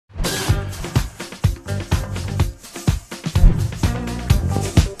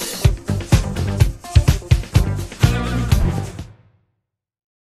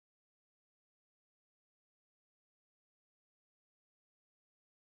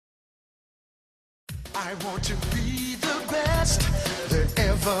I want to be the best there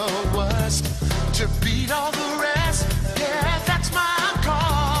ever was, to beat all the rest. Yeah, that's my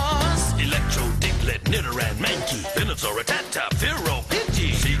cause. Electro, Diglett, Nidoran, Mankey, Venusaur, Rattata, Fearow,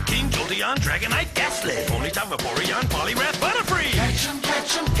 Pidgey, Seaking, Jolteon, Dragonite, Ghastly, Ponyta, Vaporeon, Poliwrath, Butterfree. Catch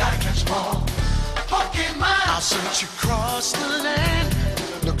 'em, gotta catch 'em all. Pokemon! I'll search across the land,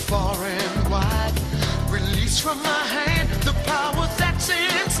 look far and wide, release from my hand the power that's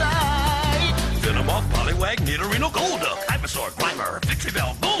inside. Venomoth, Poliwag, Nidorino, Golduck, Ivysaur, Grimer,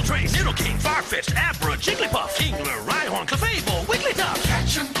 Victreebel, Moltres, Nidoking, Farfetch'd, Abra, Jigglypuff, Kingler, Rhyhorn, Clefable, Wigglytuff.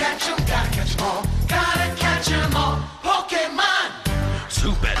 Catch 'em, gotta catch 'em all. Gotta catch 'em all. Pokemon!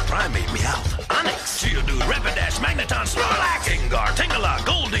 Zubat, Primeape, Meowth, Onix, Geodude, Rapidash, Magneton, Snorlax, Gengar, Tangela,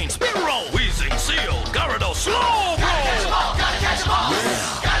 Goldeen, Spearow, Weezing, Seal, Gyarados, Slowbro. Gotta catch 'em all, gotta catch 'em all. Yeah.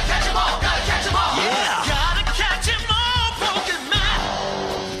 Gotta catch 'em all, gotta catch 'em all. Yeah. Gotta catch 'em all, Pokemon!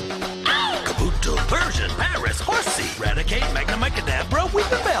 Kabuto, Persian, Paris, Horsey, Raticate, Magnemite, Kadabra,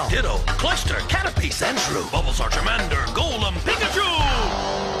 Weepinbell, Ditto, Cluster, Caterpie, Sandshrew, Bulbasaur, Charmander, Golem, Pikachu.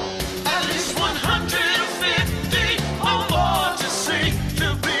 At least 150 or more to see.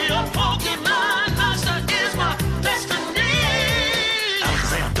 To be a Pokemon master is my destiny.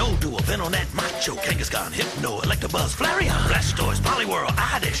 Alakazam, Doduo, Venonat, Macho, Kangaskhan, Hypno, Electabuzz, Flareon, Blastoise, Poliwhirl,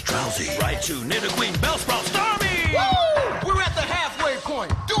 Oddish, Drowsy, Raichu, Nidoqueen, Bellsprout, Starmie! Woo! We're at the halfway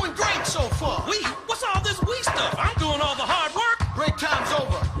point. Doing great so far. What's all this we stuff? I'm doing all the hard work. Break time's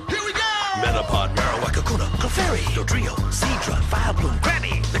over. Here we go! Metapod, Marowak, Kakuna, Clefairy, Dodrio, Seadra, Firebloom,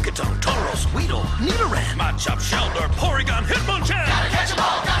 Granny, Lickitung, Tauros, Weedle, Nidoran, Machop, Shelter, Porygon, Hitmonchan! Gotta catch 'em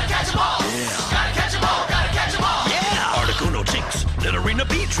all, gotta catch 'em all. Yeah. Gotta catch 'em all, gotta catch 'em all. Yeah! Articuno, Jinx, Nidorina,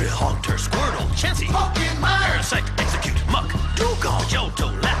 Beedrill, Haunter, Squirtle, Chansey, Pokemon! Parasect, Execute, Muck, Dugong, Johto,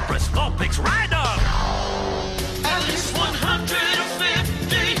 Lapras, Vulpix, Rhydon! At least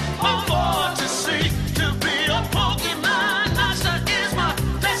 150 or more to see. To be a Pokemon master is my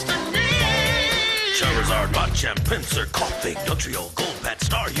destiny. Charizard, Machamp, Pinsir, Koffing, Dugtrio, Golbat,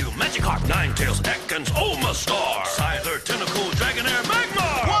 Staryu, Magikarp, Ninetales, Ekans, Omastar, Scyther, Tentacool, Dragonair,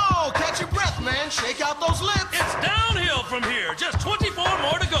 Magmar! Whoa, catch your breath, man. Shake out those lips. It's downhill from here. Just 24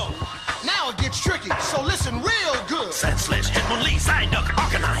 more to go. Now it gets tricky, so listen real good. Sandslash, Hitmonlee, Psyduck,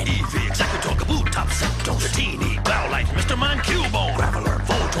 Arcanine, Eevee, Executor, Kabutops, Septos, Dratini, Bowlite, Mr. Mime, Cubone, Graveler,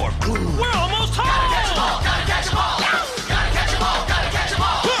 Voltorb, Gloom. We're almost home! Gotta catch 'em all, gotta catch 'em all. Gotta catch 'em all, gotta catch 'em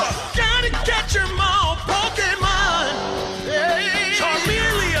all. Gotta catch 'em all, Pokemon! Hey.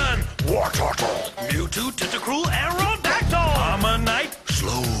 Charmeleon, Wartortle, Mewtwo, Tentacruel, Aerodactyl, Ammonite,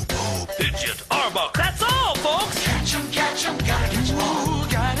 Slowpoke, Pidgeot, Arbok. That's all, folks! Catch 'em, gotta catch 'em all. Ooh,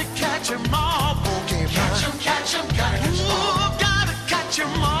 gotta catch 'em all, Pokemon. Catch 'em, gotta catch 'em all.